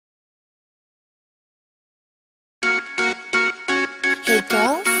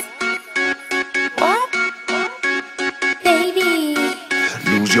girls? What? Baby.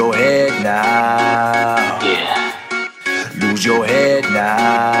 Lose your head now. Yeah. Lose your head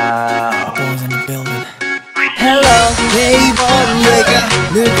now. Boys in the building. Hello, 네이버 내가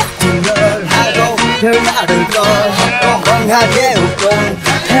늘 같은 걸 하고 별다른 걸 엉엉하게 웃고.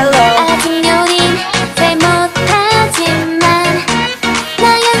 Hello. 아직 요리 잘 못하지만 나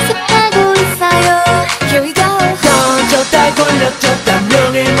연습하고 있어요. Here we go. 던졌다 돌려줬다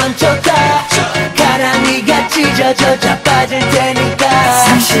명예만 줬다 가랑이가 찢어져 자빠질 테니까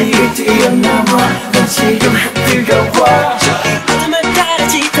상식을 뛰어넘어 넌 지금 뜨거워 어둠을 따라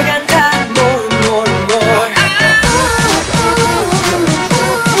짙어간다 more more more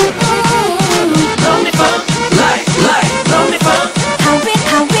Lonely fun like lonely fun How we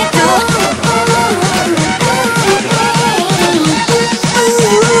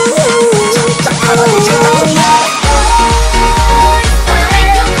do.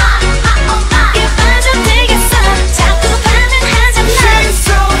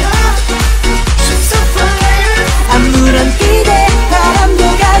 아무런 기대 바람도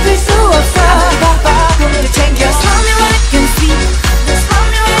가질 수 없어 오늘을 챙겨 Tell me what I can see. Just tell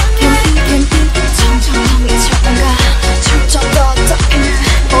me what I can see. 점점 더 미쳐간다. 점점 더 떠있는.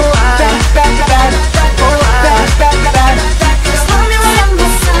 Just tell me what I'm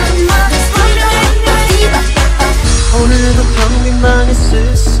missing. Just tell me what I'm missing. 오늘도 평균만의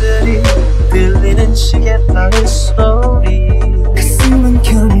쓸쓸히 들리는 시계방의 소리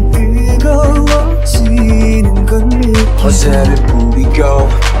가슴만큼이 뜨거워지는 건 느껴 어제를 부리고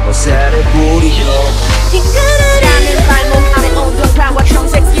어제를 부리고 나는 발목 안에 온도파와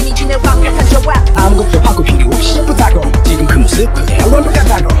청색 스키니진의 완벽한 조합 아무것도 하고 필요 없이 예쁘다고 지금 그 모습 그대로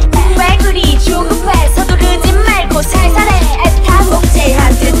완벽하다고 왜 그리 조급해 서두르지 말고 살살해 애타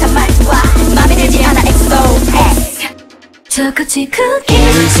목재한 듯한 말투와 맘에 들지 않아 XOX 저같이 크게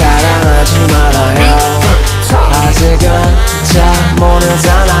우리 사랑하지 말아요 아직은 잘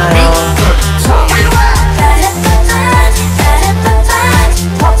모르잖아요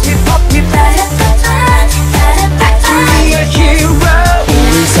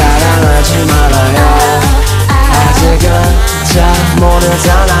우리 사랑하지 말아요 아직은 잘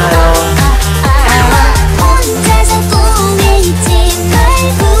모르잖아요 혼자서 꾸미지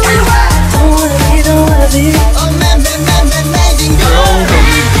말고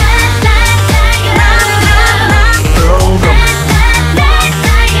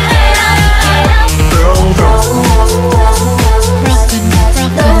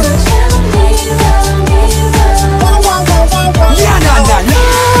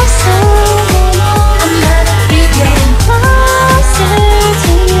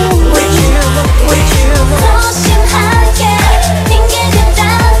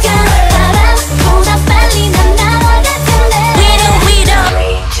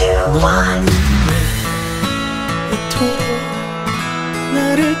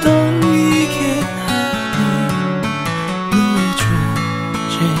나를 떨리게 하는 너의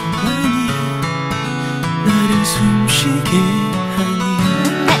존재만이 나를 숨쉬게 하니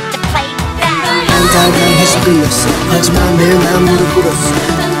한달간해서 끌렸어 하지만 내 맘으로 꿇었어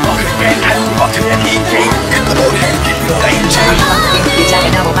이장에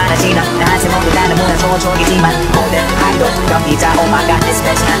너무 많아지나 나한테 모두 다른 문화 소중이지만 모든 아이돌 경기자 Oh my god this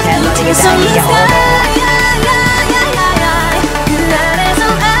special 텔러지게 사이야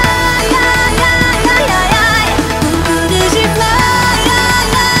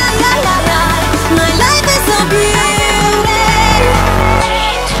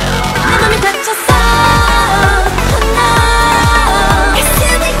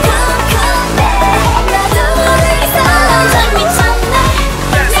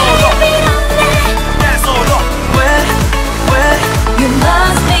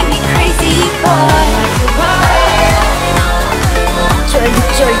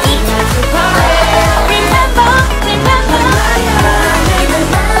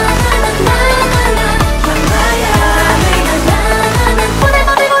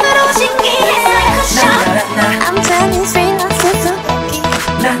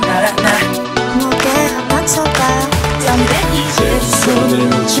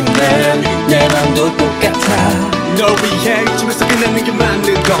내 맘도 똑같아 널 위해 이쯤에서 끝나는 게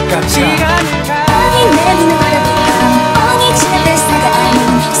맞는 것 같아 시간을 가 뻥이 내리는 바람이야 뻥이 지날 대사가 아닌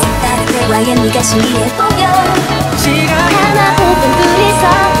색다른 대화에 네가 신기해 보여 하나 혹은 둘이서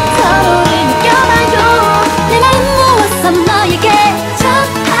서로를 느껴봐요 내 나는 무엇을 너에게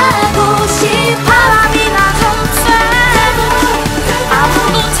전하고 싶어 바람이 나좀 쐬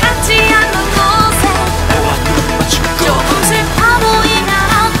아무도 찾지 않는 곳에 조금씩 파보이면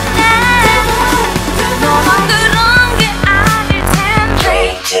어때 너만 그런 게 아닐 텐데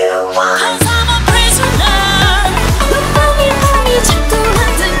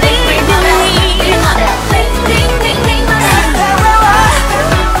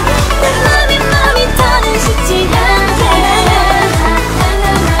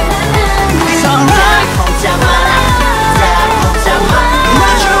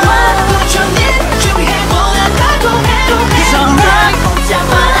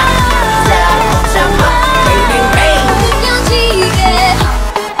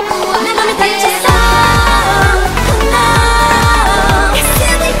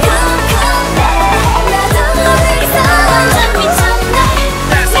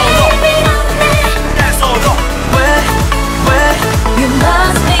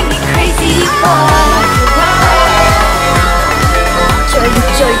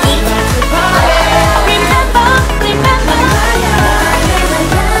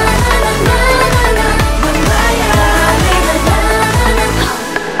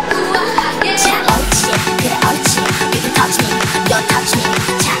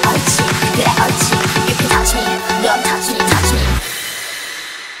그래 어찌